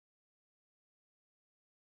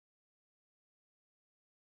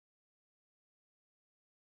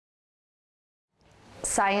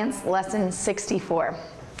Science Lesson 64.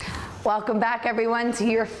 Welcome back, everyone, to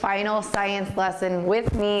your final science lesson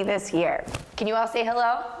with me this year. Can you all say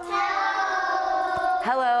hello? Hello.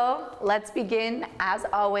 Hello. Let's begin, as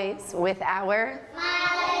always, with our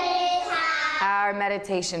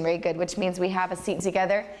meditation. Very good, which means we have a seat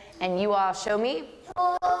together, and you all show me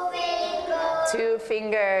 2 fingers. 2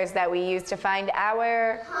 fingers that we use to find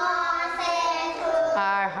our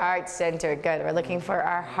heart center. Good. We're looking for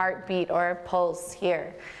our heartbeat or pulse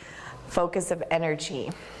here. Focus of energy.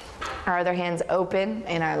 Our other hands open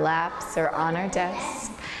in our laps or on our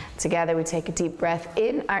desk. Together we take a deep breath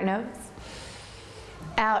in our nose,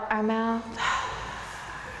 out our mouth.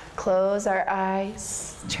 Close our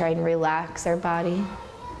eyes. Try and relax our body.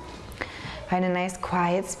 Find a nice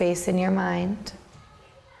quiet space in your mind.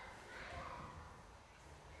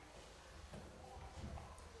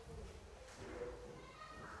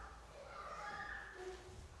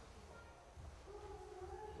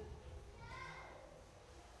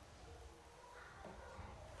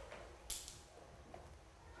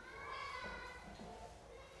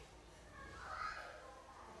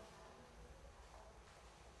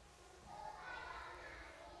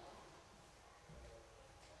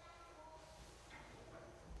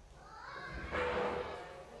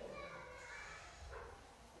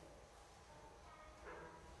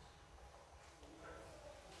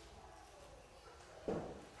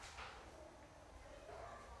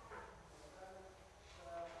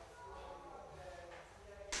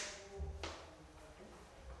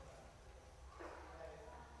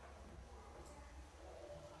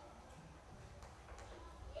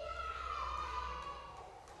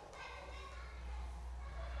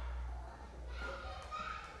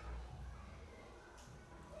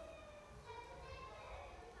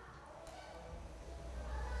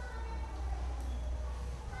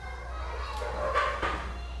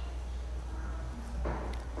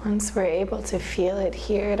 Once we're able to feel it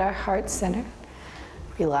here at our heart center,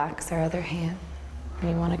 relax our other hand. We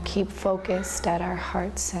want to keep focused at our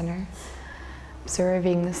heart center,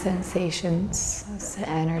 observing the sensations as the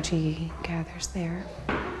energy gathers there.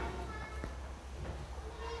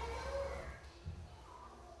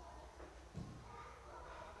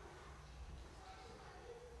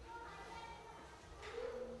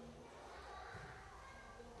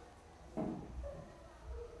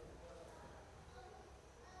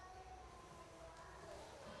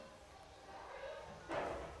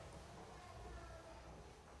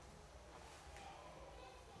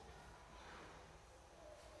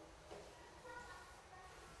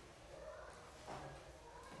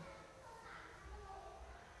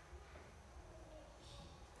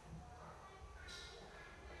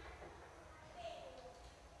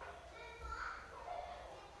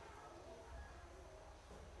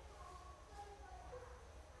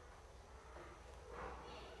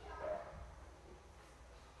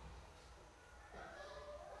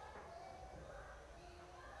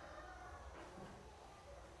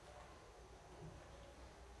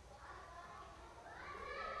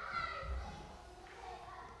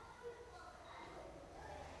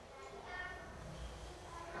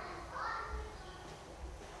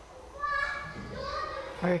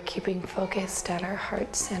 We're keeping focused at our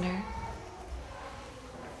heart center,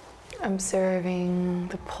 observing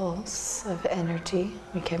the pulse of energy.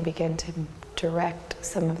 We can begin to direct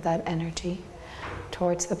some of that energy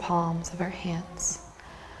towards the palms of our hands,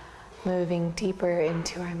 moving deeper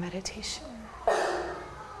into our meditation.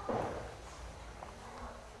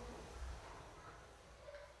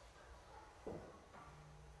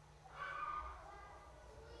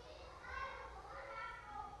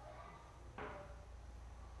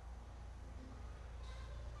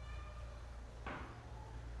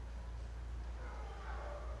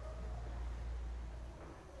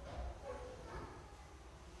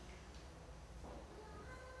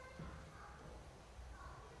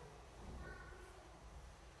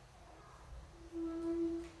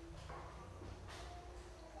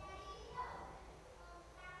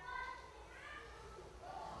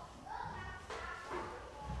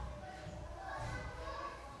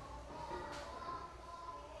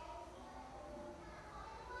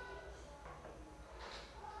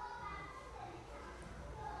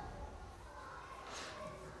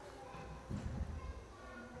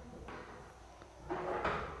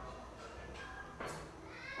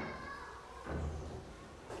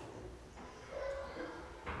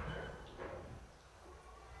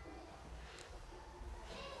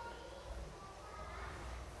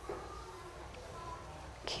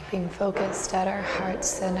 Keeping focused at our heart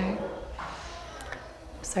center,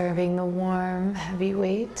 observing the warm, heavy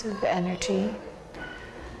weight of energy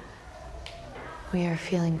We are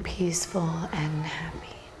feeling peaceful and happy.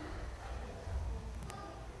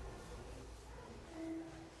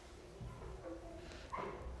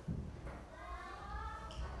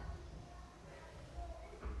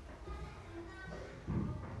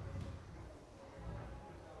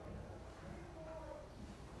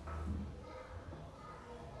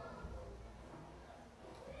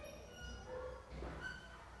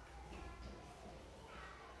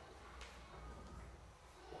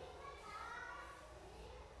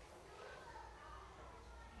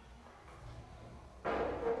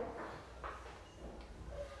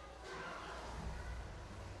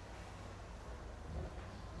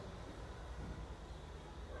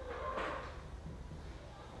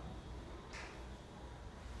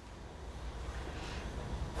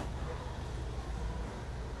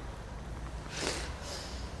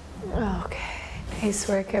 Okay, nice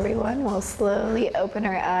work everyone. We'll slowly open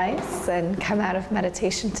our eyes and come out of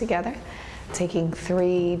meditation together, taking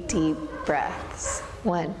 3 deep breaths.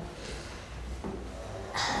 1,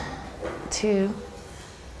 2,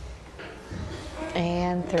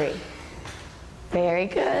 and 3. Very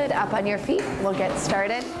good. Up on your feet. We'll get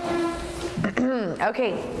started.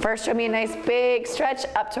 Okay, first show me a nice big stretch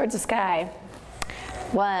up towards the sky.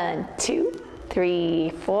 1, 2, 3,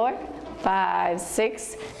 4, 5,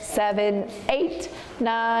 6, 7, 8,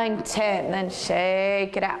 9, 10. Then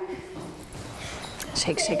shake it out.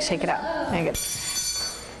 Shake, shake, shake it out. Very good.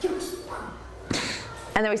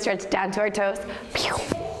 And then we stretch down to our toes.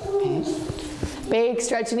 Big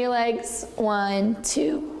stretch in your legs. 1,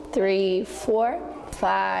 2, 3, 4,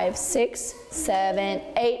 5, 6, 7,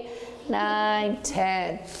 8, 9,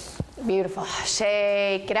 10. Beautiful.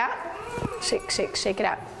 Shake it out. Shake, shake, shake it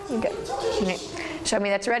out. Good. Okay. Show me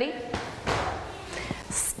that's ready.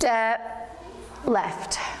 Step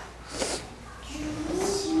left.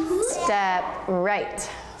 Step right.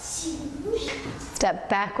 Step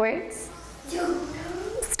backwards.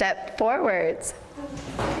 Step forwards.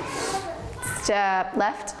 Step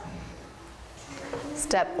left.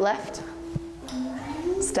 Step left.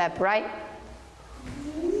 Step right.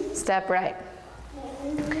 Step right.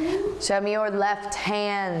 Show me your left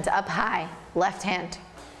hand up high. Left hand.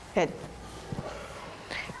 Good.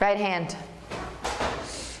 Right hand.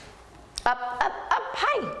 Up, up, up,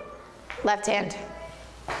 high. Left hand.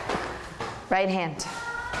 Right hand.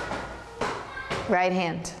 Right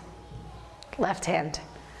hand. Left hand.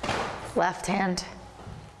 Left hand.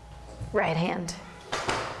 Right hand.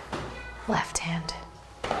 Left hand.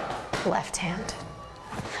 Left hand.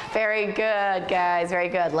 Very good, guys. Very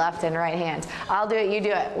good. Left and right hand. I'll do it. You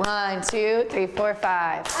do it. 1, 2, 3, 4,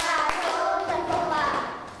 5.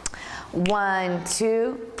 1,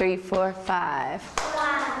 2, 3, 4, 5.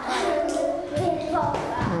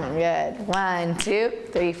 Good. 1, 2,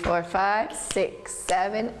 3, 4, 5, 6,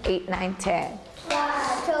 7, 8, 9, 10. 1,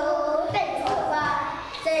 2, 3, 4, 5,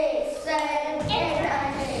 6, 7, 8,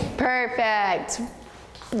 9, 10. Perfect.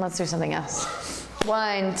 Let's do something else.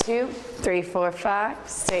 1, 2, 3, 4, 5,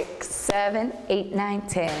 6, 7, 8, 9,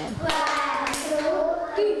 10. 1, 2,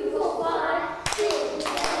 3, 4, 5, 6,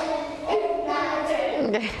 7, 8,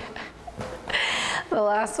 9, 10. The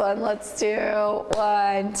last one, let's do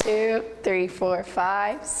 1, 2, 3, 4,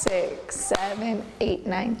 5, 6, 7, 8,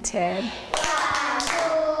 9, 10. 1, 2,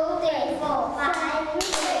 3, 4, 5,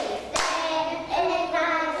 6, 7, 8,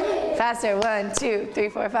 9, 10. Faster. 1, 2, 3,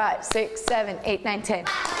 4, 5, 6, 7, 8, 9, 10.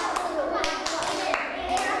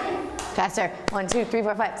 Faster. 1, 2, 3,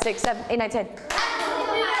 4, 5, 6, 7, 8, 9, 10.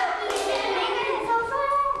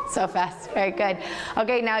 So fast. Very good.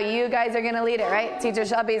 Okay, now you guys are going to lead it, right? Teacher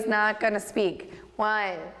Shelby's not going to speak.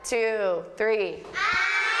 1, 2, 3.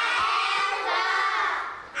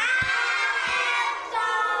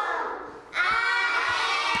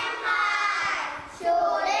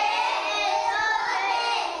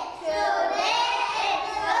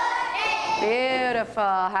 Beautiful.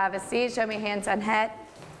 Have a seat. Show me hands on head.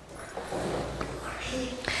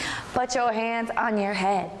 Put your hands on your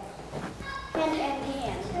head.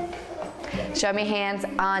 Show me hands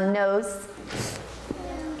on nose.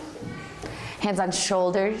 Hands on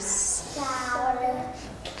shoulders.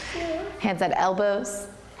 Hands on elbows.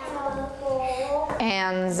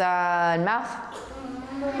 Hands on mouth.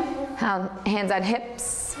 Hands on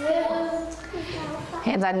hips.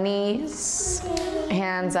 Hands on knees.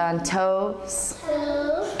 Hands on toes.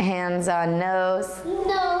 Hands on nose.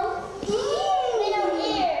 No.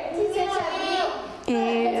 Ew,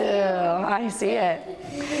 I see it.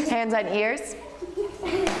 Hands on ears.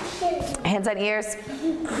 Hands on ears.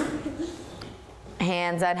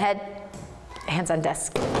 Hands on head. Hands on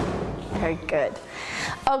desk. Very good.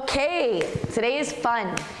 Okay, today is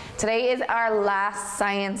fun. Today is our last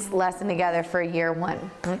science lesson together for year 1,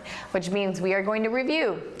 which means we are going to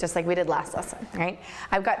review, just like we did last lesson, right?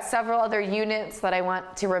 I've got several other units that I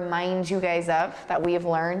want to remind you guys of that we have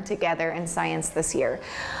learned together in science this year.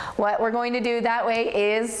 What we're going to do that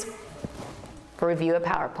way is review a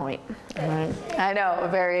PowerPoint. I know,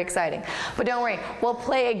 very exciting. But don't worry, we'll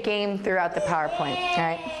play a game throughout the PowerPoint, all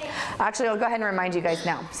right? Actually, I'll go ahead and remind you guys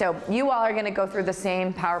now. So you all are gonna go through the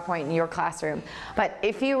same PowerPoint in your classroom. But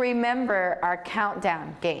if you remember our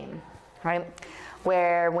countdown game, right?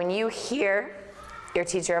 Where when you hear your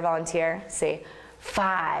teacher or volunteer say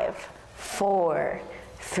 5, 4,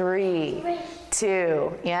 3,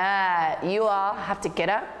 2, yeah, you all have to get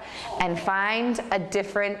up and find a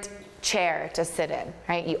different chair to sit in,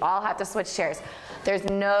 right? You all have to switch chairs. There's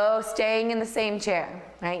no staying in the same chair,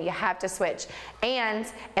 right? You have to switch. And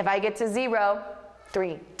if I get to 0,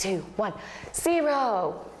 3, 2, 1,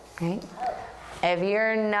 0, right? If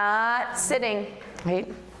you're not sitting,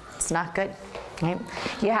 right, it's not good, right?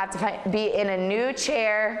 You have to be in a new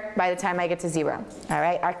chair by the time I get to 0, all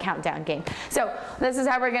right? Our countdown game. So this is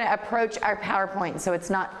how we're gonna approach our PowerPoint so it's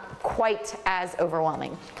not quite as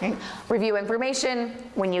overwhelming. Okay? Review information.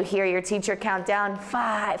 When you hear your teacher count down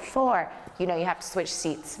 5, 4, you know you have to switch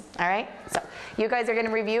seats. All right? So you guys are going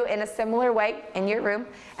to review in a similar way in your room,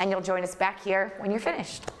 and you'll join us back here when you're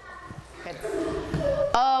finished. Good.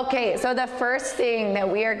 Okay, so the first thing that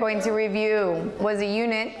we are going to review was a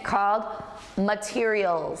unit called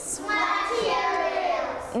materials.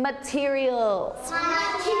 Materials. Materials. Materials.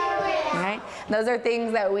 All right? Those are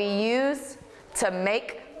things that we use to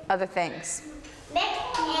make other things.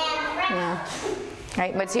 Yeah.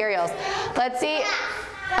 Right, materials. Let's see.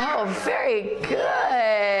 Oh, very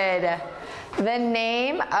good. The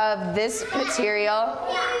name of this material,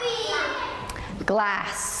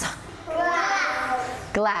 glass.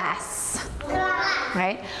 Glass.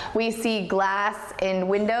 Right? We see glass in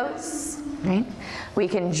windows, right? We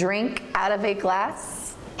can drink out of a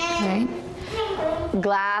glass, right?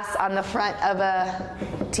 Glass on the front of a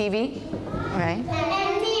TV, right?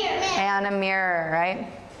 And a mirror, right?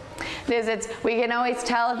 We can always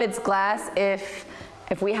tell if it's glass if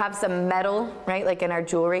we have some metal, right? Like in our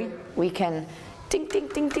jewelry, we can tink,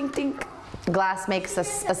 tink, tink, tink, tink. Glass makes a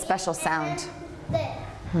special sound.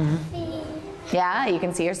 Yeah, you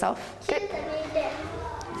can see yourself. Good.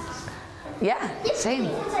 Yeah, same.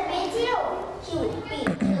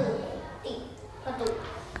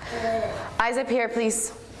 Eyes up here,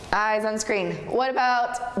 please. Eyes on screen. What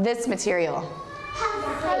about this material?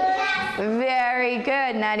 Very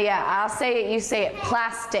good, Nadia. I'll say it, you say it.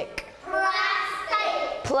 Plastic.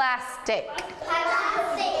 Plastic. Plastic.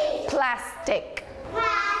 Plastic.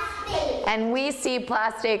 Plastic. And we see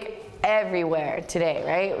plastic everywhere today,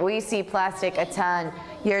 right? We see plastic a ton.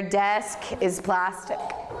 Your desk is plastic.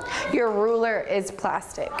 Your ruler is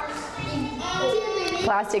plastic.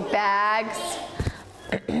 Plastic bags.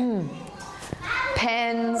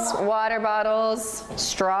 Pens, water bottles,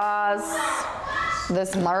 straws,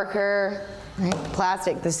 this marker, right?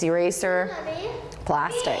 Plastic, this eraser,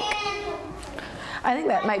 plastic. I think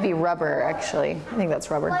that might be rubber, actually. I think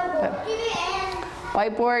that's rubber.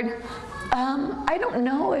 Whiteboard. I don't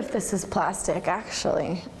know if this is plastic,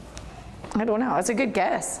 actually. I don't know. It's a good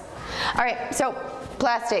guess. All right, so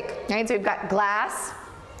plastic. Right, so we've got glass.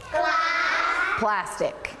 Glass.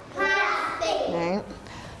 Plastic. Plastic. Right.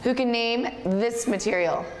 Who can name this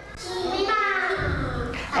material?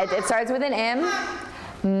 It starts with an M.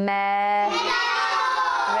 Metal.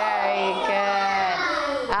 Very good.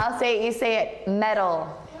 I'll say it, you say it. Metal.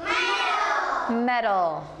 Metal.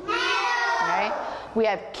 Metal. Metal. Right. We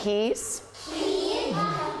have keys. Keys.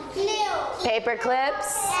 Paper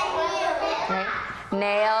clips. Right.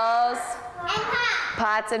 Nails. And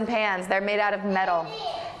pots and pans. They're made out of metal.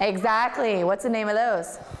 Exactly. What's the name of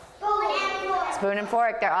those? Spoon and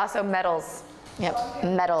fork. They're also metals. Yep,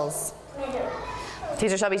 metals.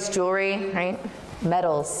 Teacher Shelby's jewelry, right?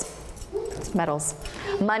 Metals. It's metals.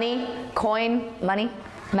 Money, coin, money,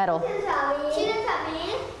 metal.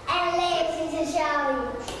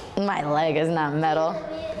 My leg is not metal.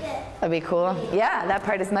 That'd be cool. Yeah, that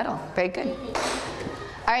part is metal. Very good. All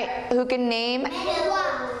right, who can name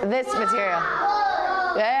this material?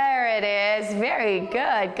 There it is. Very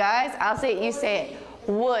good, guys. I'll say it, you say it.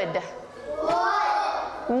 Wood.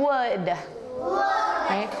 Wood.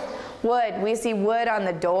 Right? Wood. We see wood on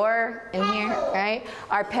the door in here, right?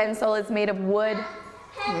 Our pencil is made of wood.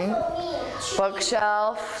 Right?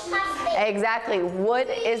 Bookshelf. Exactly. Wood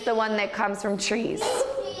is the one that comes from trees.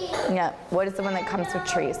 Yeah, wood is the one that comes from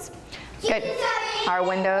trees. Good. Our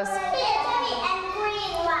windows.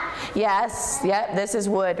 Yes. Yep. This is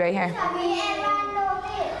wood right here.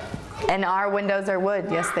 And our windows are wood.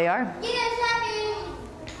 Yes, they are.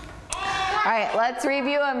 All right, let's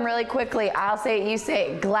review them really quickly. I'll say it, you say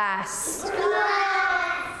it. Glass.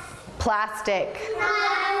 Plastic.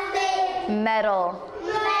 Metal.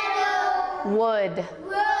 Wood.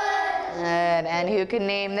 Good. And who can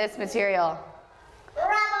name this material?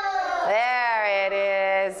 There it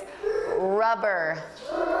is. Rubber.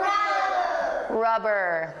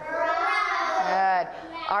 Rubber. Good.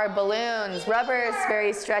 Our balloons. Rubber is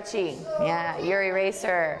very stretchy. Yeah. Your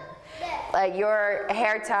eraser. Like your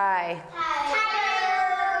hair tie.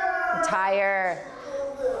 Tire.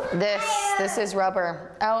 This is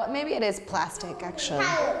rubber. Oh, maybe it is plastic actually.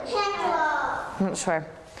 I'm not sure.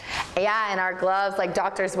 Yeah, and our gloves, like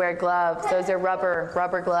doctors wear gloves. Those are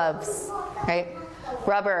rubber gloves, right?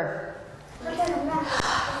 Rubber.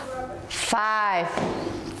 5,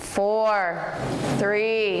 4,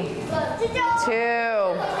 3, 2,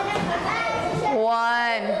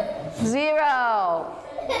 1, 0.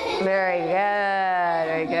 Very good,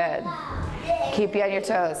 very good. Keep you on your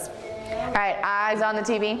toes. All right, eyes on the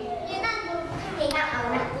TV.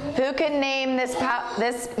 Who can name this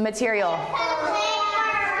material?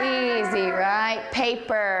 Easy, right?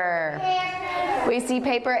 Paper. We see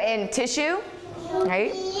paper in tissue,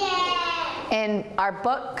 right? In our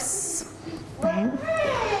books. Right?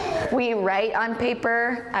 We write on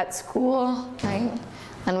paper at school, right?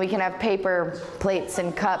 And we can have paper plates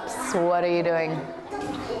and cups. What are you doing?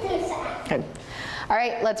 Good. All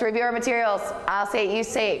right, let's review our materials. I'll say it, you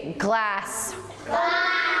say it. Glass.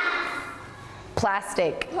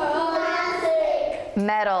 Plastic.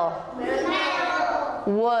 Metal.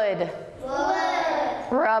 Wood.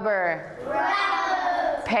 Rubber.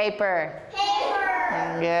 Paper.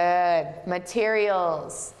 Good.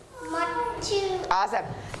 Materials. Awesome.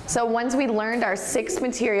 So once we learned our 6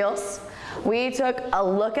 materials, we took a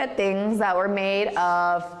look at things that were made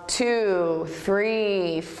of 2,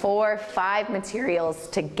 3, 4, 5 materials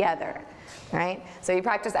together, right? So we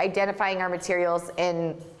practice identifying our materials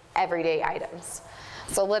in everyday items.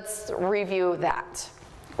 So let's review that.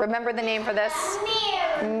 Remember the name for this?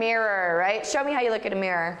 Mirror. Mirror, right? Show me how you look at a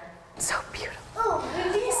mirror. So beautiful.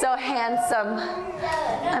 So handsome.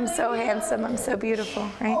 I'm so handsome. I'm so beautiful,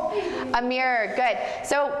 right? A mirror, good.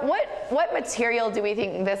 So what material do we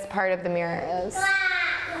think this part of the mirror is?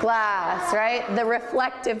 Glass, right? The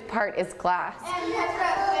reflective part is glass.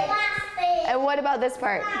 And what about this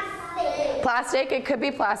part? Plastic. It could be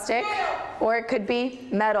plastic, or it could be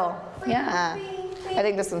metal. Yeah. I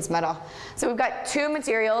think this one's metal. So we've got 2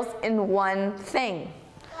 materials in one thing.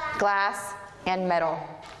 Glass and metal.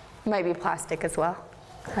 Might be plastic as well.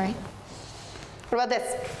 All right. What about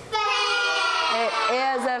this? Fan.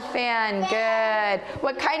 It is a fan. Good.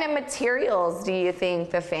 What kind of materials do you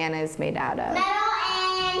think the fan is made out of? Metal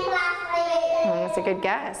and plastic. That's a good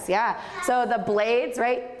guess. Yeah. So the blades,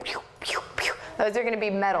 right? Those are going to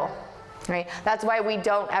be metal, right? That's why we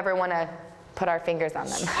don't ever want to put our fingers on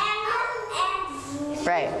them.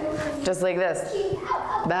 Right. Just like this.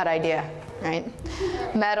 Bad idea, right?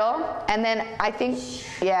 Metal, and then I think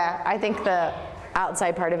the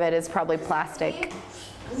outside part of it is probably plastic.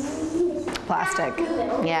 Plastic,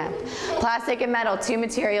 yeah. Plastic and metal, 2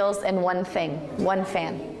 materials and one thing, one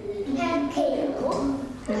fan.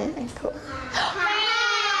 Cool.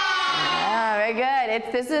 Ah, very good.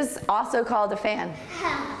 This is also called a fan.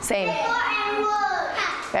 Same.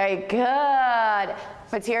 Very good.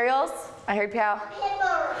 Materials, I heard Piao.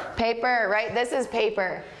 Paper, right? This is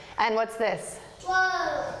paper. And what's this?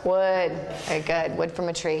 Wood. Very good. Wood from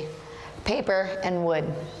a tree. Paper and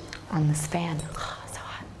wood on this fan. Oh, so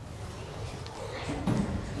hot.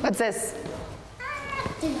 What's this?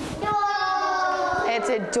 It's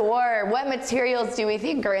a door. What materials do we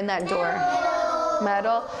think are in that door?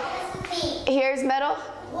 Metal. Here's metal.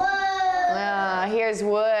 Here's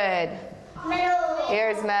wood.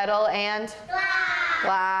 Here's metal and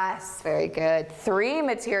glass. Very good. 3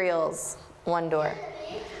 materials, 1 door.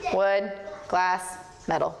 Wood, glass,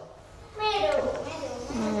 metal.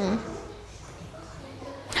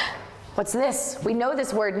 What's this? We know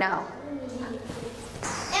this word now.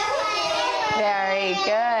 Very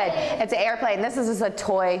good. It's an airplane. This is just a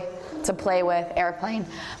toy to play with, airplane.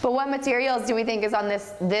 But what materials do we think is on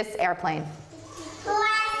this airplane?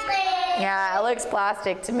 Plastic. Yeah, it looks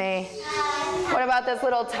plastic to me. What about this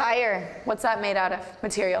little tire? What's that made out of?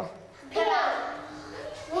 Material?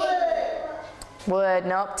 Wood.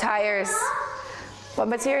 Nope. Tires. What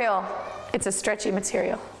material? It's a stretchy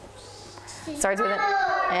material. Starts with it.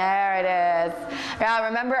 There it is. Now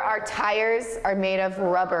remember, our tires are made of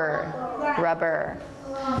rubber. Rubber.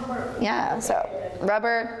 Yeah, so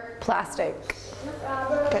rubber, plastic.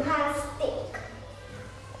 Good. Plastic.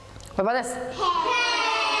 What about this?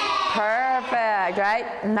 Perfect,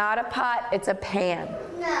 right? Not a pot, it's a pan.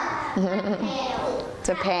 It's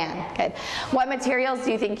a pan. Good. What materials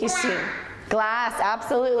do you think you see? Glass,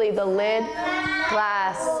 absolutely. The lid,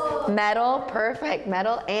 glass. Metal, perfect.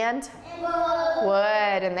 Metal and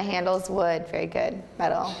wood, and the handle's wood. Very good.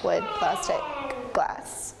 Metal, wood, plastic,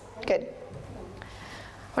 glass. Good.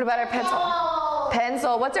 What about our pencil?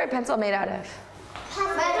 Pencil. What's our pencil made out of?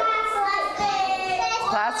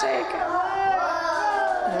 Plastic.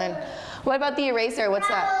 And then, what about the eraser? What's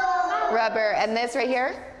that? Rubber. And this right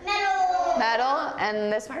here? Metal.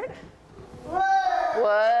 And this part?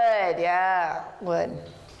 Wood. Yeah. Wood.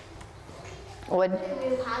 Wood.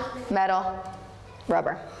 Metal.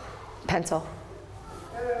 Rubber. Pencil.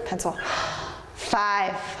 Pencil.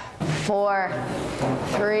 5, 4,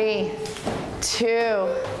 3, 2,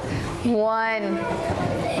 1,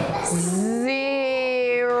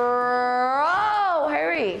 0.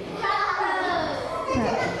 Hurry.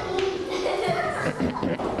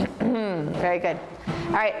 Very good.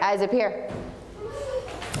 All right, eyes up here.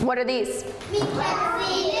 What are these? We can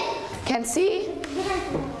see. Can see?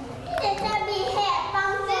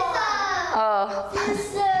 Oh,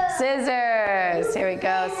 scissors. Here we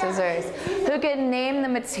go, scissors. Who can name the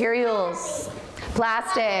materials?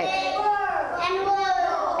 Plastic.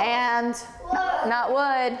 And not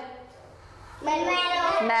wood.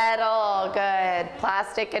 Metal. Good.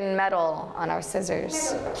 Plastic and metal on our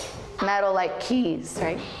scissors. Metal like keys,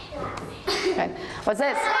 right? Good. What's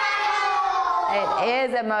this? It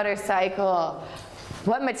is a motorcycle.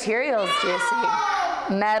 What materials do you see?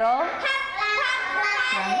 Metal.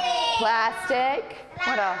 Plastic.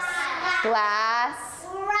 What else? Glass.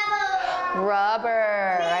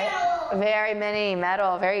 Rubber. Right? Very many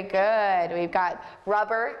metal. Very good. We've got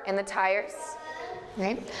rubber in the tires.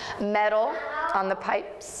 Right? Metal on the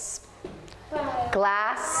pipes.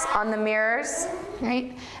 Glass on the mirrors.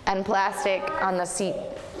 Right? And plastic on the seat.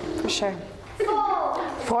 For sure.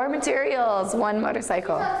 4 materials, 1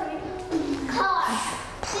 motorcycle.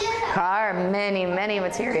 Car, many, many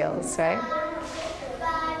materials, right?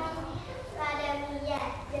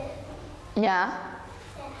 Yeah?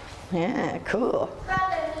 Yeah, cool.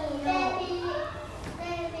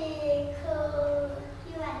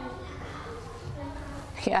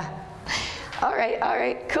 Yeah. All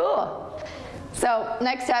right, cool. So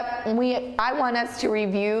next up, I want us to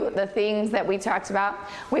review the things that we talked about.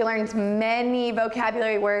 We learned many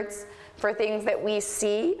vocabulary words for things that we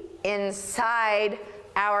see inside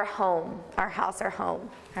our home, our house or home,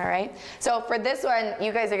 all right? So for this one,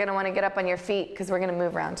 you guys are gonna wanna get up on your feet because we're gonna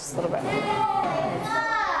move around just a little bit.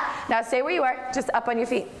 Now stay where you are, just up on your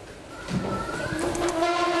feet.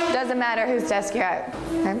 Doesn't matter whose desk you're at.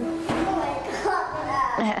 Okay?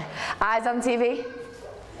 Eyes on TV.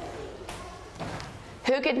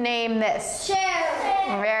 Who could name this? Chair.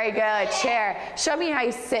 Very good, chair. Show me how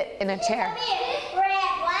you sit in a chair.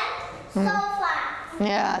 Red one. Sofa.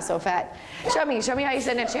 Yeah, so fat. Show me how you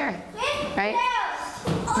sit in a chair. Right?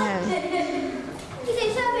 Yeah.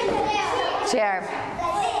 Chair.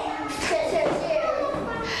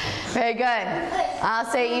 Very good. I'll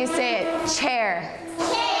say it, you say it. Chair.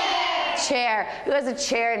 Chair. Who has a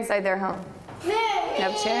chair inside their home? You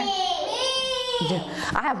have a chair?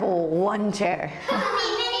 I have 1 chair. I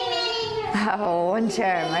have 1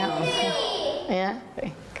 chair in my home. Yeah?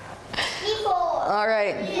 All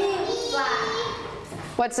right.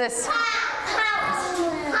 What's this? All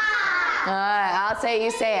right, I'll say it,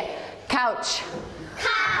 you say it. Couch.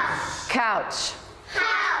 Couch.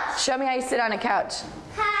 Show me how you sit on a couch.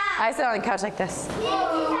 I sit on a couch like this.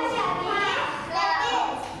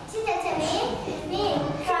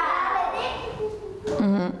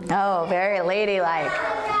 Oh, very ladylike.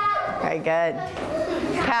 Very good.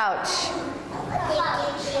 Couch.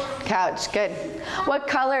 Couch, good. What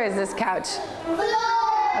color is this couch?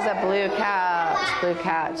 It's a blue couch. Blue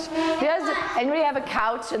couch. Does anybody have a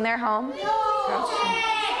couch in their home? Couch.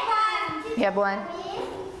 You have one?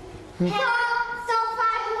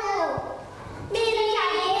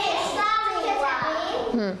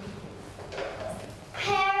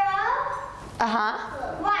 Uh-huh.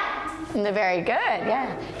 Very good,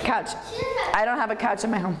 yeah. Couch. I don't have a couch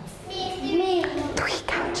in my home. 3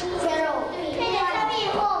 couches.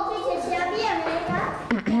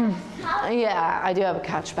 Yeah, I do have a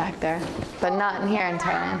couch back there, but not in here in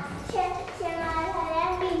Thailand.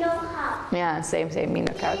 Yeah, same, me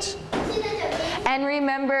no couch. And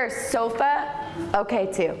remember, sofa, okay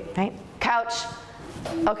too, right? Couch,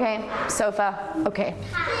 okay. Sofa, okay.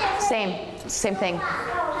 Same thing.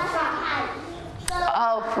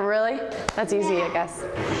 Oh, really? That's easy, I guess.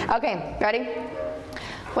 Okay, ready?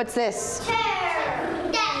 What's this?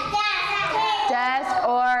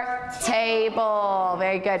 Table.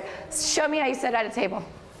 Very good. Show me how you sit at a table.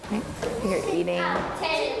 Right? You're eating.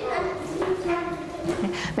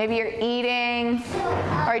 Maybe you're eating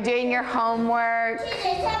or doing your homework.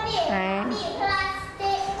 Right?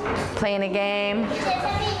 Playing a game.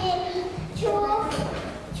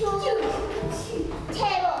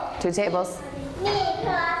 Two tables.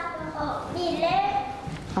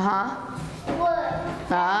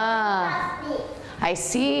 Ah, I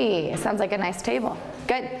see. It sounds like a nice table.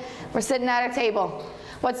 Good. We're sitting at a table.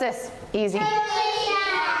 What's this? Easy. Good,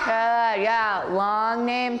 yeah. Long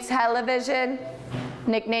name, television.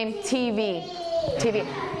 Nickname, TV. TV.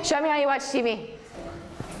 Show me how you watch TV.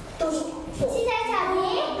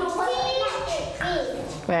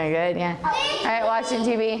 Very good, yeah. All right, watching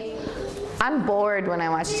TV. I'm bored when I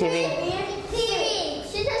watch TV.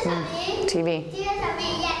 TV.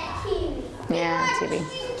 Yeah, TV.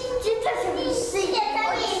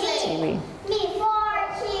 TV.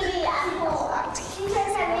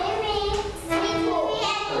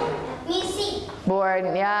 Bored,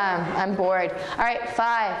 yeah, I'm bored. All right,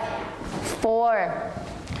 5, 4,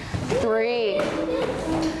 3,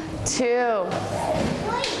 2,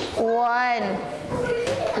 1,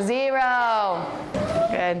 0.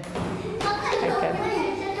 Good. Good.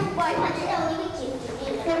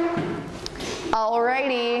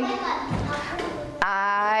 Alrighty.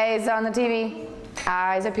 Eyes on the TV.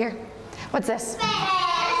 Eyes up here. What's this?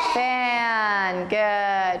 Fan.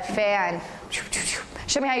 Good. Fan.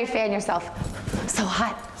 Show me how you fan yourself. So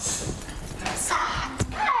hot. So hot.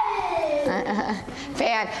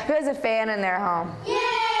 Fan. Who has a fan in their home?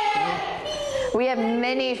 We have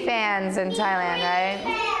many fans in Thailand, right?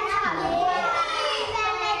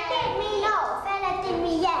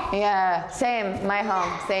 Yeah, same. My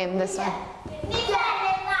home. Same. This one.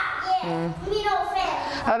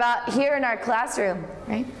 How about here in our classroom,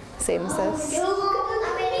 right? Same as this.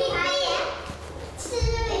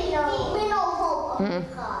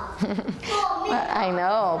 I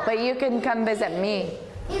know, but you can come visit me.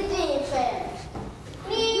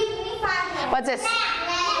 What's this?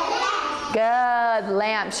 Good,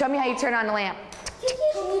 lamp. Show me how you turn on the lamp.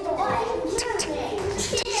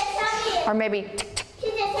 Or maybe.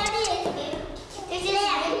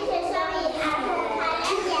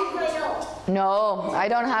 No, I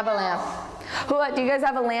don't have a lamp. Do you guys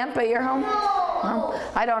have a lamp at your home? No.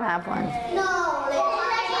 I don't have one.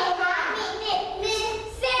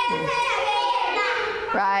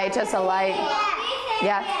 Right, just a light.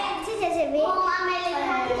 Yeah.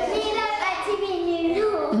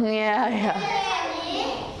 Yeah.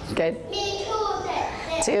 Good.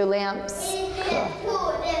 2 lamps.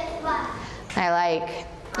 Cool. I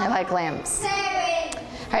like lamps. All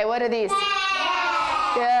right, what are these?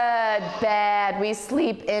 Good, bed. We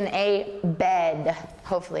sleep in a bed.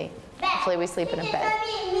 Hopefully we sleep in a bed.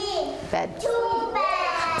 Bed.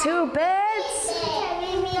 2 beds?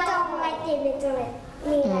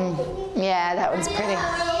 Yeah, that one's pretty.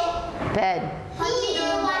 Bed.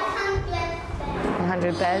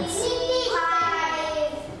 100 beds.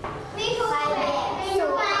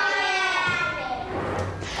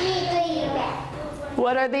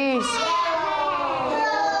 What are these?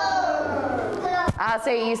 I'll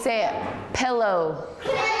say it, you say it. Pillow.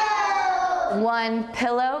 1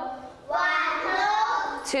 pillow.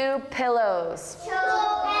 2 pillows.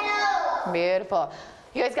 Beautiful.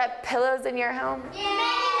 You guys got pillows in your home?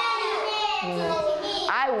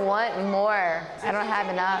 I want more. I don't have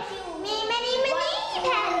enough.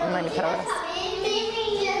 Many pillows.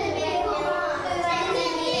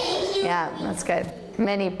 Yeah, that's good.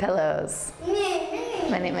 Many pillows.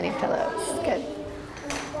 Many pillows. Good.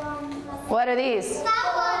 What are these?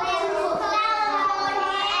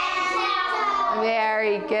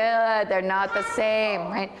 Very good. They're not the same,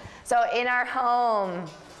 right? So in our home,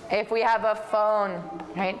 if we have a phone,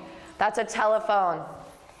 right? That's a telephone.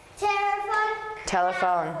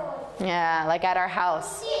 Telephone. Yeah, like at our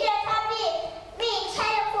house. Yeah.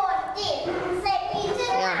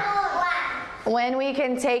 When we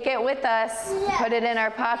can take it with us, put it in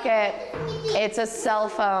our pocket, it's a cell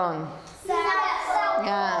phone.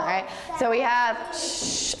 Yeah, right. So we have,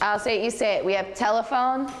 I'll say it, you say it. We have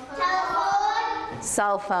telephone,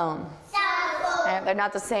 cell phone. Right? They're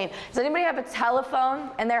not the same. Does anybody have a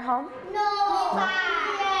telephone in their home? No.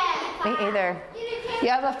 Me either. You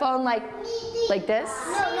have a phone like this?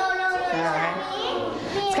 No. Right.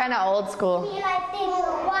 It's kind of old school.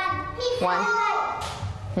 One.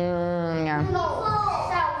 Yeah.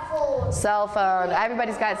 Cell phone.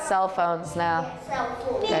 Everybody's got cell phones now.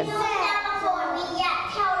 Good.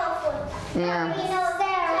 Yeah.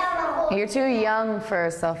 You're too young for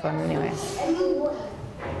a cell phone anyway.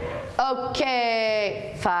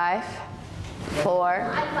 Okay. 5, 4,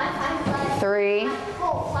 3,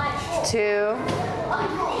 2,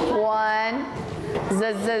 1.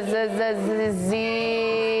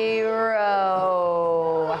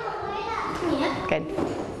 0. Good.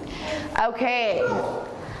 Okay.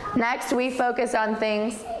 Next, we focus on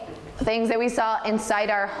things that we saw inside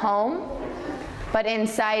our home, but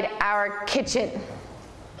inside our kitchen.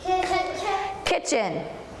 Kitchen.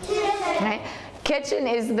 Right? Kitchen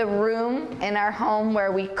is the room in our home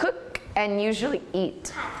where we cook and usually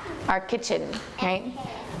eat. Our kitchen, right?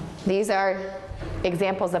 These are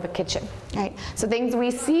examples of a kitchen, right? So things we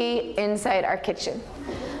see inside our kitchen.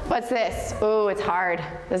 What's this? Ooh, it's hard.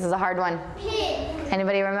 This is a hard one.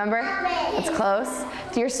 Anybody remember? It's close.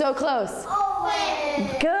 You're so close.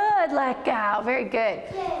 Good, let go. Very good.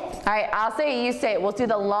 All right, I'll say it, you say it. We'll do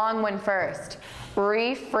the long one first.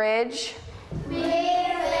 Refrigerator.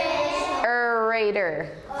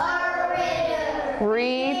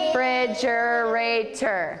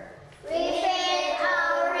 Refrigerator.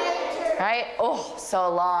 Right? Oh,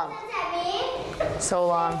 so long. So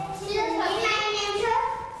long.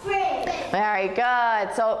 Very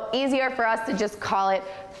good. So easier for us to just call it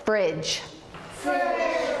fridge.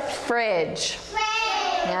 Fridge.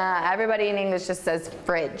 Yeah, everybody in English just says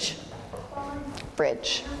fridge.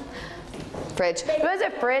 Fridge. Fridge. Who has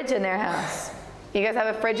a fridge in their house? You guys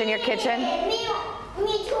have a fridge in your kitchen? Me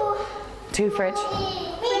too. 2 fridge.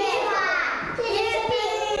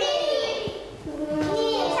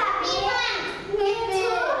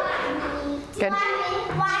 Good.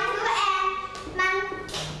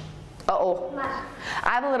 Uh-oh. I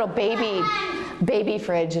have a little baby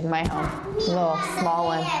fridge in my home. A little small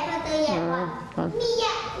one.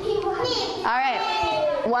 All right.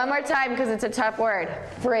 One more time because it's a tough word.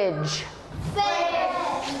 Fridge.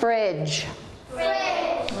 Fridge.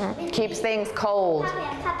 Keeps things cold.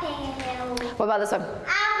 What about this one?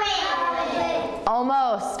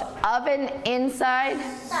 Almost. Oven inside.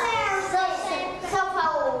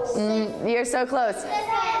 You're so close.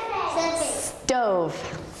 Stove.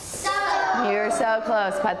 You're so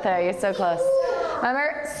close, Patha. You're so close.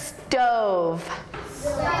 Remember? Stove.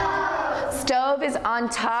 Stove is on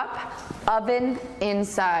top, oven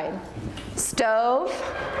inside. Stove,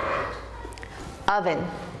 oven.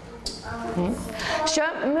 Okay.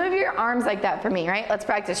 Move your arms like that for me, right? Let's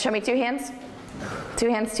practice. Show me 2 hands. 2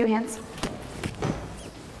 hands, 2 hands.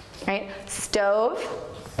 Right? Stove,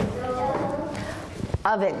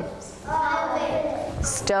 oven.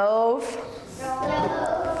 Stove,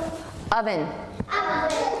 oven.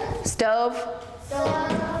 Stove,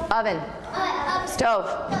 oven. Stove,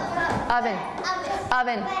 oven.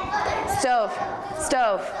 Oven. Stove,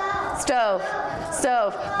 stove, stove,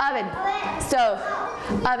 stove, oven. Stove,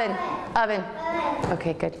 oven, oven.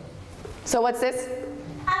 Okay, good. So what's this?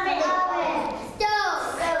 Oven.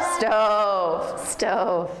 Stove,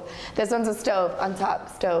 stove. This one's a stove on top,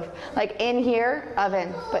 stove. Like in here,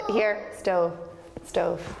 oven, but here, stove,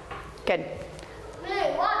 stove. Good.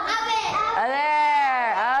 There,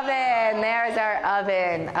 oven. There's our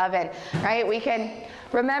oven, oven. Right? We can,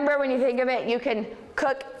 remember when you think of it, you can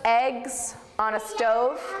cook eggs on a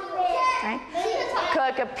stove, right?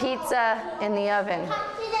 Cook a pizza in the oven.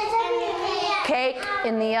 Cake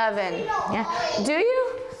in the oven. Yeah. Do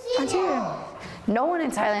you? Oh, do you? No one in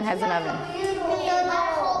Thailand has an oven.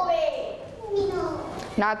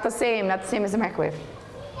 Not the same as a microwave.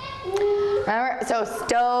 Remember? So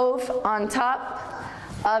stove on top,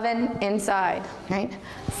 oven inside, right?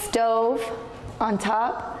 Stove on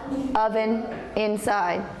top, oven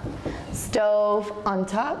inside. Stove on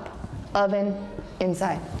top, oven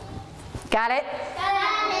inside. Got it?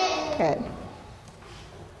 Good.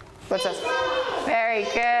 What's this? Very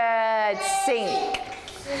good. Sink.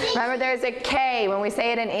 Remember, there's a K. When we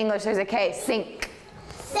say it in English, there's a K. Sink.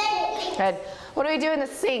 Good. What do we do in the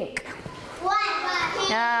sink?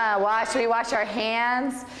 Yeah, we wash our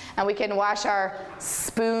hands, and we can wash our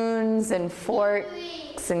spoons and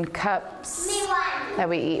forks and cups that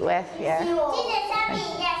we eat with. Yeah.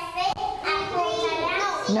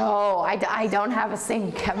 No, I don't have a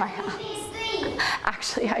sink at my house.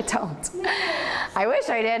 Actually, I don't. I wish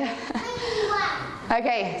I did.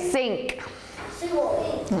 Okay, sink.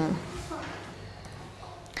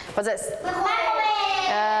 What's this?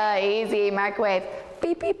 Easy, microwave.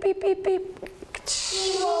 Beep, beep, beep, beep, beep.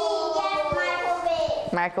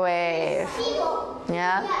 Microwave.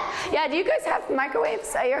 Yeah? Yeah, do you guys have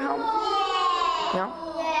microwaves at your home? No?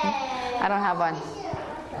 I don't have one. I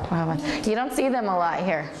don't have one. You don't see them a lot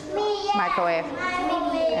here. Microwave.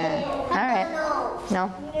 Yeah. All right.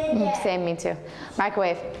 No? Same, me too.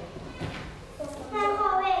 Microwave.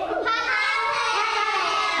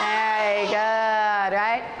 Very good,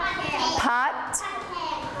 right? Pot.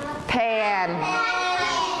 pan.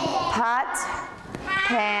 Pot,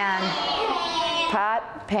 pan.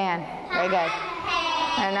 Pot, pan. Very good.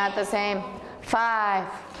 They're not the same. 5,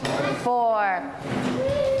 4,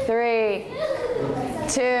 3,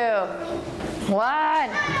 2, 1,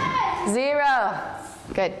 0.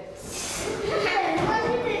 Good.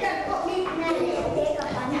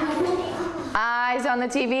 Eyes on the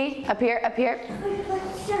TV. Up here, up here.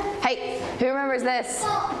 Hey, who remembers this?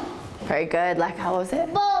 Very good. Like, how was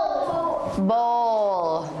it? Bowl.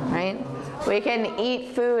 Bowl, right? We can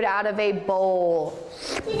eat food out of a bowl.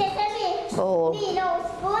 Bowl.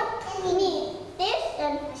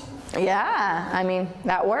 Yeah, I mean,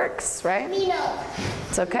 that works, right?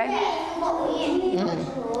 It's okay.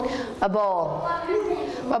 A bowl.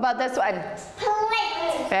 What about this one?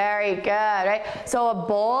 Plate. Very good, right? So a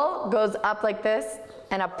bowl goes up like this,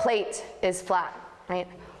 and a plate is flat, right?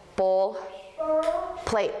 Bowl,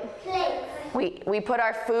 plate. Plate. We put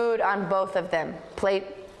our food on both of them. Plate,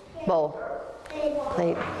 bowl.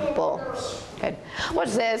 Plate, bowl. Good.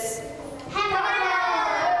 What's this?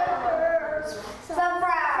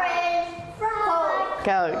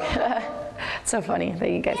 Go. So funny that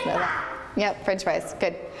you guys know that. Yep, French fries.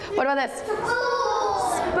 Good. What about this?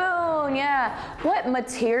 Spoon, yeah. What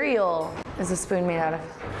material is a spoon made out of?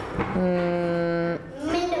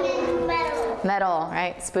 Metal,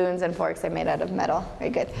 right? Spoons and forks are made out of metal. Very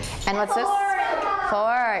good. And what's this?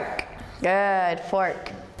 Fork. Good,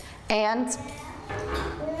 fork. And?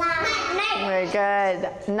 Very good.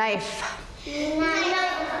 Knife.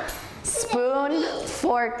 Spoon,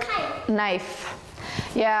 fork, knife.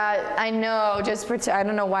 Yeah, I know. Just pretend. I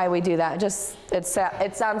don't know why we do that. Just it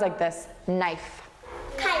sounds like this. Knife.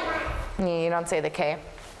 You don't say the K.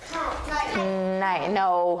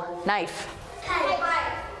 No, knife.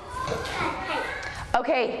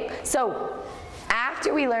 Okay, so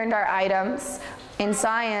after we learned our items in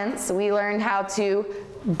science, we learned how to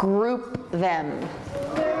group them.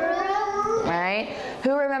 Right?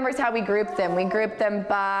 Who remembers how we group them? We group them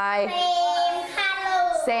by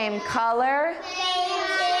same color,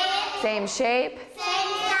 same shape,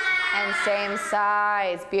 and same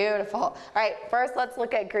size. Beautiful. All right, first let's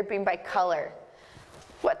look at grouping by color.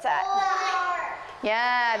 What's that?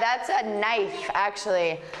 Yeah, that's a knife,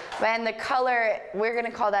 actually. And the color, we're going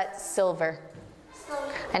to call that silver.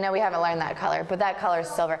 I know we haven't learned that color, but that color is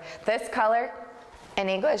silver. This color in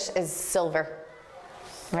English is silver.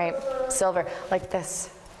 Right? Silver, like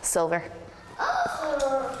this. Silver.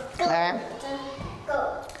 There.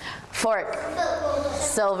 Fork.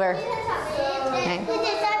 Silver. Okay.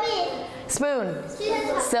 Spoon.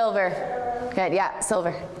 Silver. Good, yeah,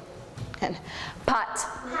 silver. Good. Pot.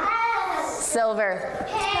 Silver.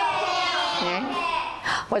 Okay.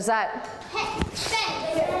 What's that?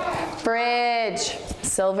 Fridge.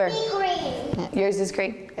 Silver. Yeah, yours is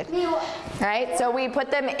green. Good. All right, so we put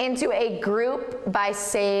them into a group by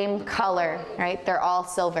same color, right? They're all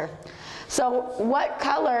silver. So what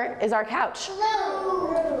color is our couch?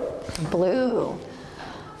 Blue. Blue.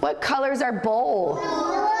 What color is our bowl? Blue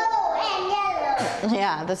and yellow.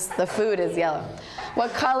 Yeah, the food is yellow.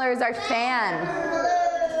 What color is our fan?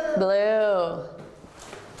 Blue. Blue.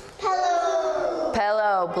 Pillow.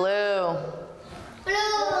 Pillow, blue.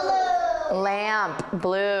 Blue. Lamp,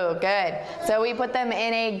 blue, good. So we put them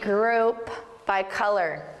in a group by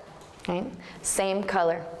color, right? Same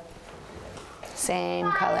color. Same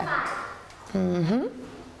color.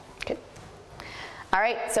 Good. All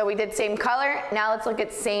right, so we did same color. Now let's look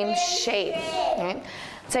at same shape. Right?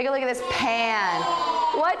 Take a look at this pan.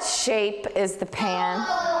 What shape is the pan?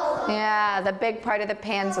 Yeah, the big part of the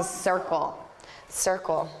pan's a circle.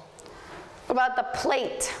 Circle. What about the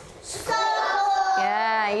plate?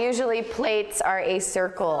 Yeah, usually plates are a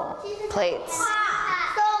circle. Plates.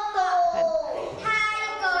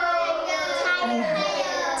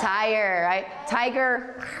 Tire, right?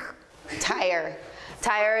 Tiger, tire.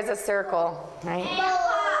 Tire is a circle, right?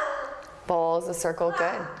 Bowl is a circle,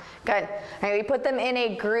 good. Good. All right, we put them in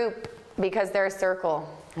a group because they're a circle,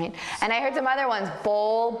 right? And I heard some other ones.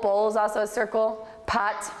 Bowl, bowl is also a circle.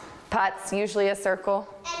 Pot, pot's usually a circle.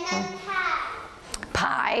 And then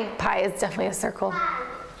Pie, pie is definitely a circle.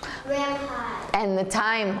 Vampire. And the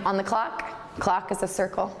time on the clock, clock is a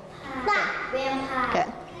circle. Vampire.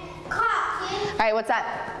 Good. All right, what's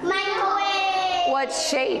that? Microwave. What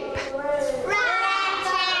shape?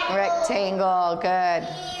 Rectangle. Rectangle, good.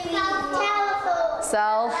 Telephone.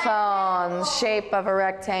 Cell phone, shape of a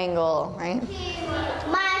rectangle, right?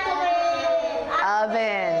 Microwave.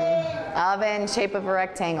 Oven, shape of a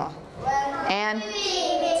rectangle. And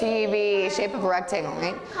TV, shape of a rectangle,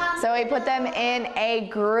 right? So we put them in a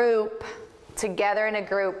group, together in a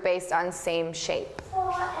group based on same shape.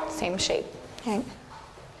 Same shape. Okay.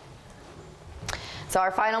 So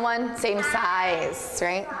our final one, same size,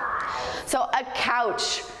 right? So a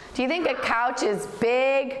couch. Do you think a couch is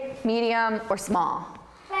big, medium, or small?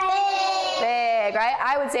 Big, right?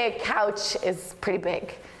 I would say a couch is pretty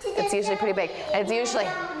big. It's usually pretty big. And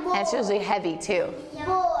it's usually heavy too.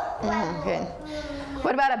 Good.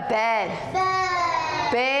 What about a bed?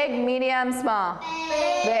 Big, medium, small?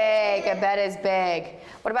 Big. A bed is big.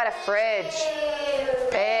 What about a fridge?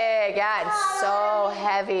 Big. Yeah, it's so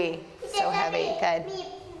heavy. So heavy. Good.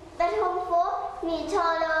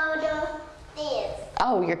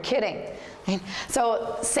 Oh, you're kidding.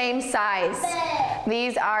 So same size.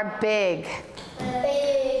 These are big.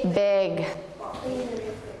 Big.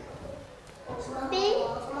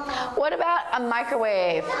 What about a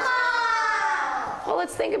microwave? Well,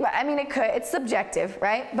 let's think about, I mean, it's subjective,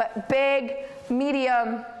 right? But big,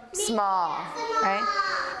 medium, small, right?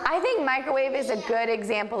 I think microwave is a good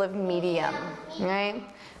example of medium, right?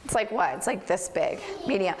 It's like what? It's like this big,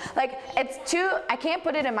 medium. Like it's too, I can't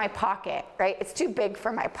put it in my pocket, right? It's too big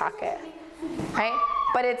for my pocket, right?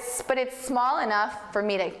 But it's small enough for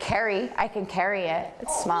me to carry. I can carry it.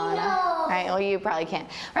 It's small enough, right? Well, you probably can't,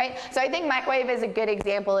 right? So I think microwave is a good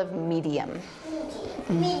example of medium.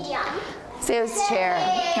 Medium. Sue's chair,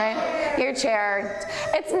 right? Your chair.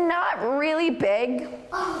 It's not really big.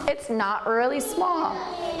 It's not really small.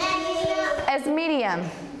 It's medium.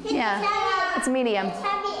 Yeah, it's medium.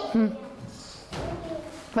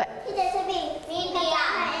 What?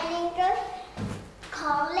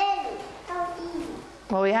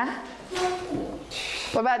 What we have?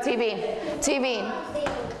 What about TV? TV.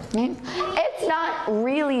 It's not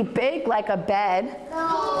really big like a bed,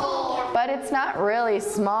 but it's not really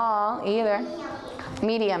small either.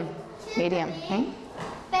 Medium. Medium. Okay?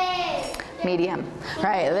 Medium.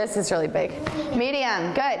 Right, this is really big.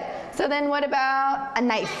 Medium, good. So then what about a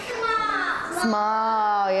knife?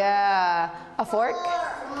 Small, yeah. A fork?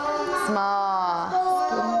 Small.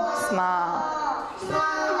 Small.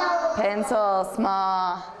 Pencil,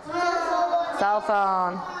 small. Cell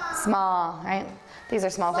phone, small, right? These are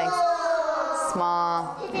small things.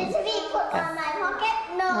 Small.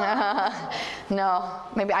 No,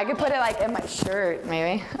 maybe I could put it like in my shirt,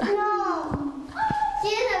 maybe. No.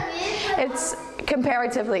 It's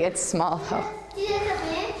comparatively, it's small though.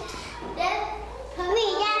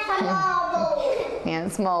 Yeah,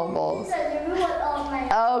 small bowls.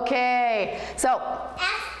 Okay, so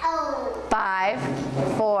 5,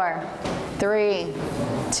 4, 3,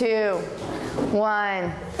 2,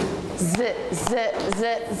 1. Zip, zip,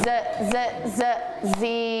 zip, zip, zip, zip,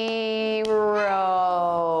 0.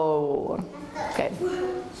 Good.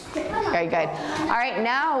 Very good. All right,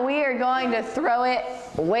 now we are going to throw it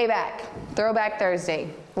way back. Throwback Thursday.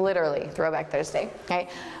 Literally, Throwback Thursday. Okay.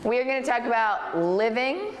 We are going to talk about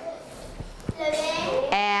living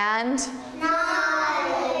and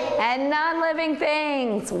non-living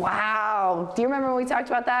things. Wow. Do you remember when we talked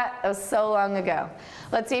about that? That was so long ago.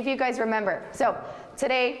 Let's see if you guys remember. So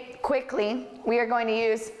today, quickly, we are going to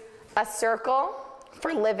use a circle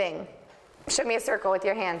for living. Show me a circle with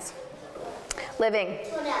your hands. Living.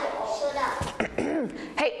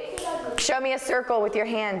 Hey, show me a circle with your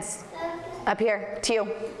hands. Up here, to you.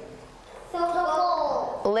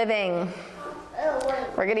 Living.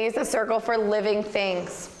 We're going to use the circle for living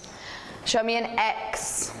things. Show me an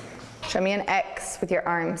X. Show me an X with your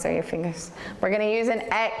arms or your fingers. We're going to use an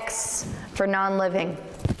X for non-living.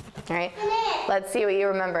 All right? Let's see what you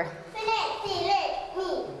remember.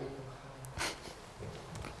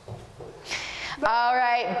 All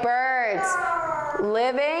right, birds.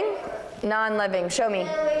 Living, non-living. Show me.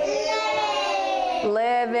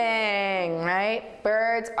 Living, right?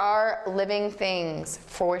 Birds are living things,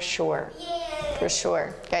 for sure. For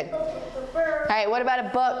sure. Good. All right, what about a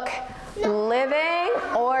book? Living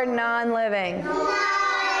or non-living?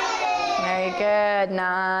 Very good,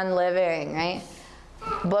 non-living, right?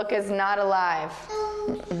 Book is not alive.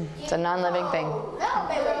 It's a non-living thing.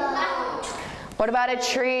 What about a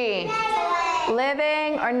tree?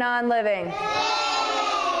 Living or non-living?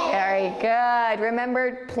 Very good.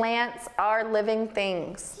 Remember, plants are living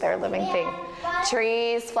things. They're living things.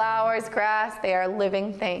 Trees, flowers, grass, they are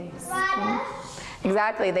living things.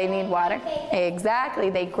 Exactly, they need water. Exactly,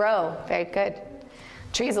 they grow. Very good.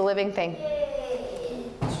 Tree's a living thing.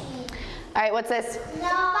 All right, what's this?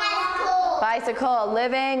 Bicycle. Bicycle,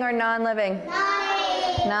 living or non-living?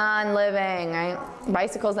 Non-living, right?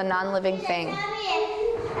 Bicycle's a non-living thing.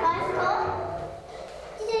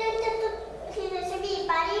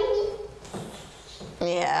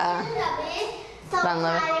 Yeah.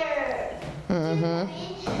 Non-living.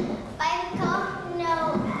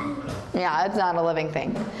 Yeah, it's not a living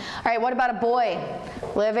thing. All right, what about a boy?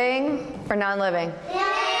 Living or non-living?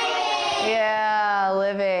 Yeah,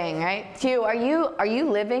 living, right? Q, are you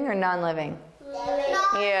living or non-living?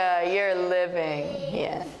 Yeah, you're living.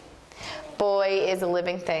 Yeah. Boy is a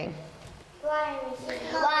living thing.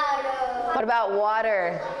 What about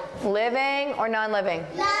water? Living or non-living?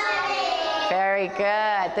 Very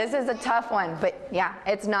good. This is a tough one, but yeah,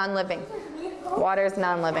 it's non-living. Water is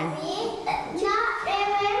non-living.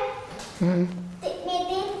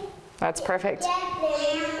 That's perfect.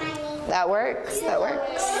 That works. That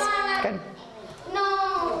works. Good.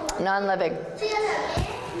 Non-living.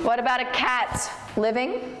 What about a cat?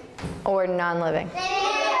 Living or non-living?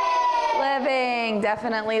 Living.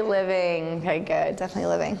 Definitely living. Okay, good. Definitely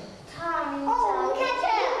living.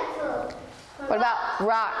 What about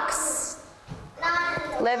rocks?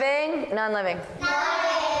 Living? Non-living?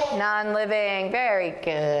 Non-living. Very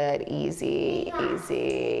good. Easy,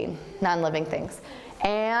 easy. Non-living things.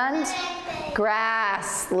 And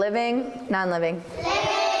grass. Living? Non-living?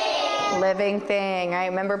 Living thing. Right?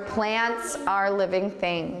 Remember, plants are living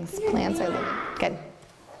things. Plants are living. Good.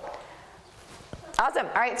 Awesome.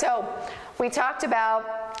 All right, so we talked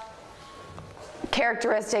about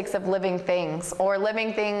characteristics of living things, or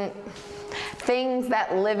things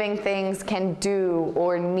that living things can do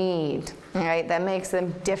or need, right? That makes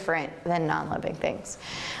them different than non-living things.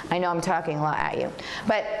 I know I'm talking a lot at you,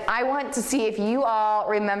 but I want to see if you all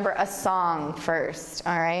remember a song first,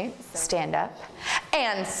 all right? Stand up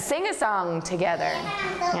and sing a song together.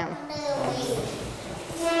 Yeah.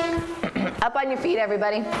 Up on your feet,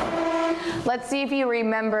 everybody. Let's see if you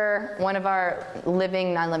remember one of our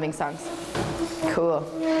living, non-living songs. Cool.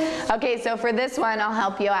 Okay, so for this one, I'll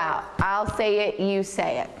help you out. I'll say it, you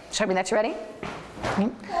say it. Show me that you're ready.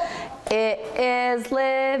 It is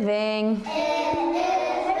living.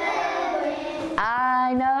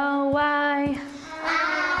 I know why.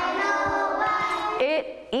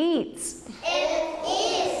 It eats.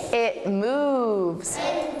 It moves.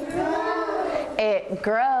 It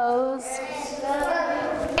grows.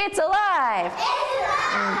 It's alive.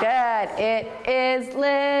 Good. It is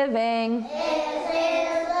living.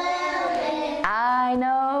 I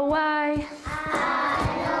know why.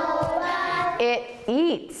 It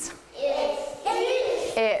eats.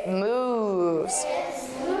 It moves.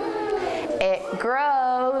 It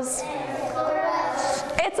grows.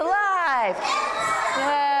 It's alive.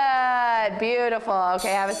 Good. Beautiful.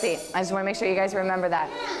 Okay, have a seat. I just want to make sure you guys remember that.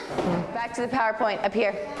 Back to the PowerPoint up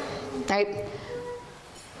here. Right.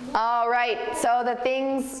 All right, so the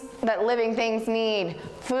things that living things need: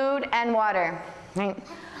 food and water, right?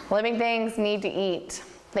 Living things need to eat.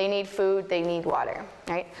 They need food, they need water,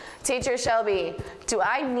 right? Teacher Shelby, do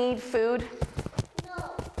I need food?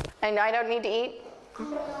 No. And I don't need to eat?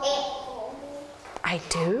 I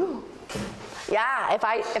do. Yeah,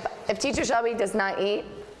 if Teacher Shelby does not eat,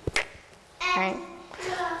 right?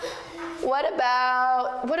 What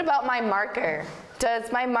about my marker?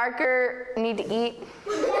 Does my marker need to eat?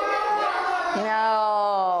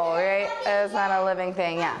 No, right? It's not a living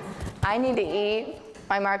thing, yeah. I need to eat.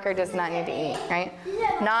 My marker does not need to eat, right?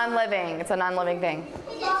 Non-living, it's a non-living thing.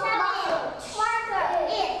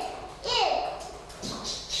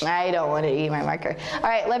 I don't want to eat my marker. All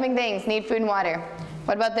right, living things need food and water.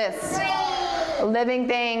 What about this? Living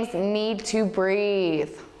things need to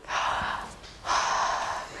breathe.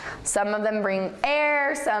 Some of them breathe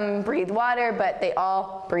air, some breathe water, but they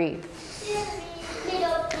all breathe.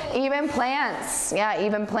 Even plants, yeah,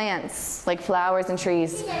 even plants, like flowers and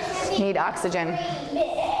trees, need oxygen.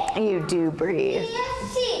 You do breathe.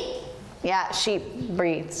 Yeah, sheep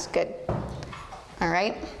breathes, good. All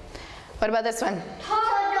right, what about this one?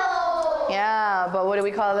 Yeah, but what do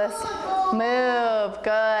we call this? Move,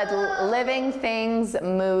 good. Living things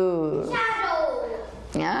move.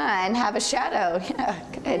 Yeah, and have a shadow. Yeah,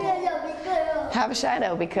 good. Have a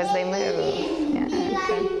shadow because they move. Yeah,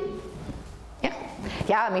 good. Yeah,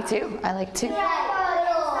 yeah, me too. I like to.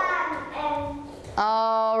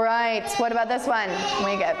 All right, what about this one?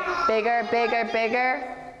 When we get bigger, bigger, bigger,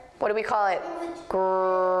 what do we call it?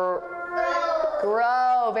 Grow,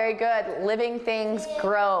 very good. Living things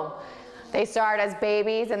grow. They start as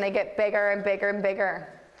babies and they get bigger and bigger and bigger,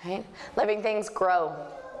 right? Living things grow.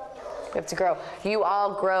 We have to grow. You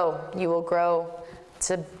all grow. You will grow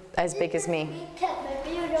to as big as me.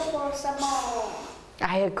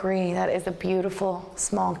 I agree. That is a beautiful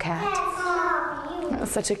small cat.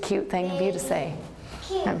 That's such a cute thing of you to say.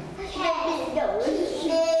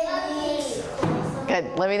 Good.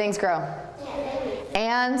 Living things grow.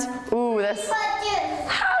 And, ooh, this.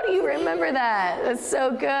 How do you you remember that. That's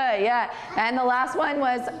so good, yeah. And the last one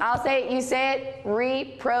was, I'll say it, you say it,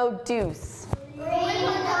 reproduce.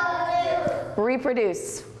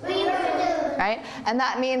 Reproduce. Right? And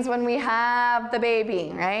that means when we have the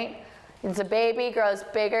baby, right? It's a baby, grows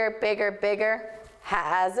bigger, bigger, bigger,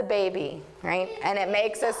 has a baby, right? And it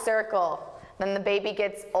makes a circle. Then the baby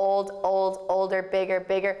gets old, old, older, bigger,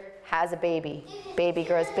 bigger, has a baby. Baby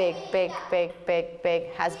grows big, big, big, big,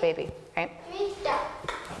 big, has a baby, right?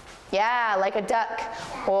 Yeah, like a duck,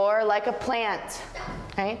 or like a plant,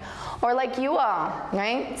 right? Or like you all,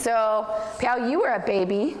 right? So, Piao, you were a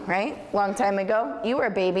baby, right? Long time ago, you were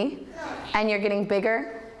a baby, and you're getting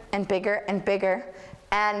bigger and bigger and bigger.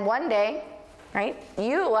 And one day, right,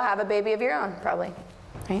 you will have a baby of your own, probably,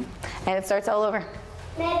 right? And it starts all over.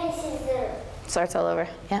 Maybe scissors. Starts all over,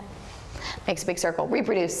 yeah. Makes a big circle.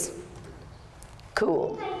 Reproduce.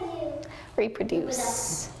 Cool.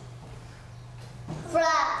 Reproduce.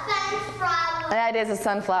 Sunflower. That is a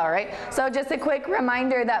sunflower, right? So just a quick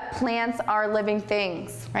reminder that plants are living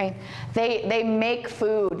things, right? They make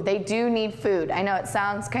food. They do need food. I know it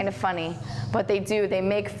sounds kind of funny, but they do. They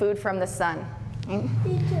make food from the sun. Right?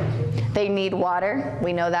 They need water.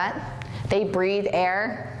 We know that. They breathe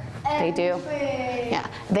air. They do. Yeah.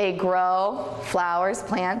 They grow flowers,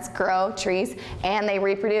 plants, grow trees, and they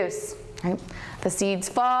reproduce. Right? The seeds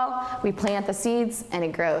fall, we plant the seeds, and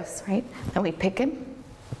it grows, right? Then we pick them,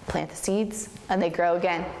 plant the seeds, and they grow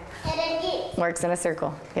again. Works in a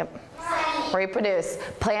circle. Yep. Reproduce.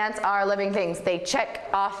 Plants are living things. They check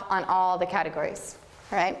off on all the categories.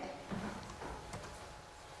 All right?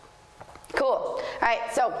 Cool. All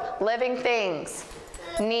right, so living things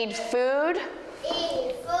need food.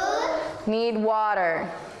 Need water.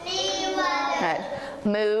 Right.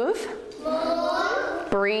 Move.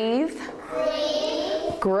 Breathe.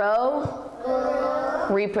 Grow.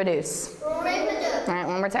 Reproduce. All right,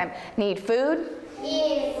 one more time. Need food.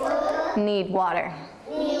 Need water.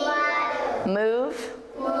 Move.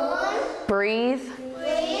 Breathe.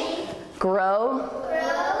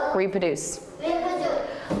 Grow. Reproduce.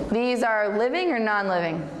 These are living or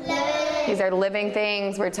non-living? These are living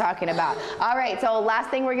things we're talking about. All right, so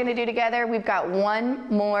last thing we're going to do together, we've got one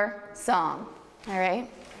more song. All right?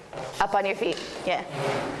 Up on your feet. Yeah.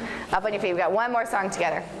 Up on your feet. We've got one more song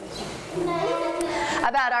together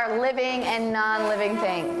about our living and non-living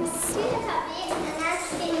things.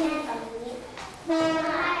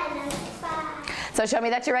 So show me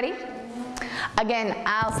that you're ready. Again,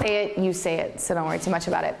 I'll say it, you say it, so don't worry too much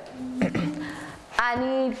about it. I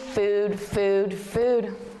need food, food,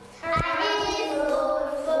 food.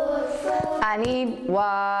 I need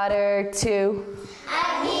water too.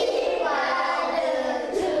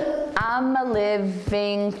 I'm a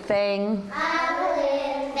living thing.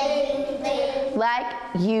 Like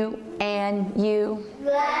you and you.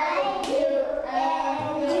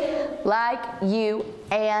 Like you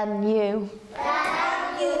and you.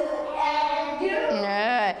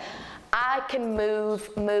 Good. I can move,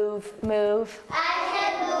 move, move.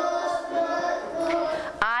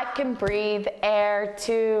 I can breathe air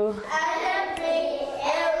too.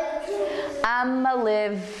 I'm a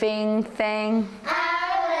living thing.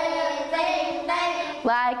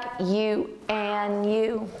 Like you and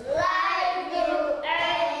you.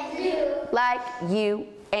 Like you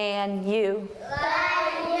and you.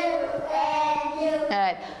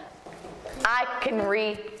 Good. I can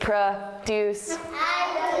reproduce.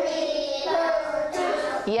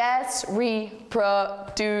 Yes,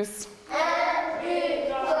 reproduce.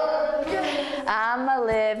 I'm a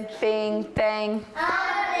living thing.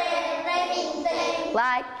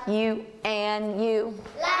 Like you and you.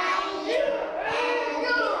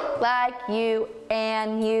 Like you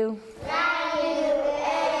and you.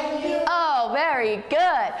 Oh, very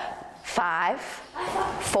good. 5,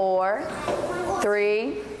 4,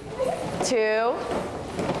 3, 2,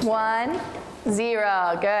 1,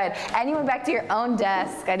 0. Good. And you went back to your own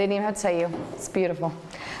desk. I didn't even have to tell you. It's beautiful.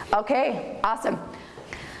 Okay, awesome.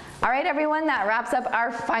 All right, everyone, that wraps up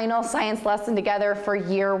our final science lesson together for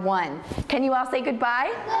year 1. Can you all say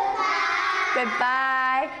goodbye? Goodbye.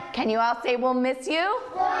 Goodbye. Can you all say we'll miss you?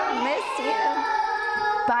 We'll miss you.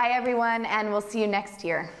 Bye, everyone, and we'll see you next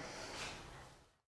year.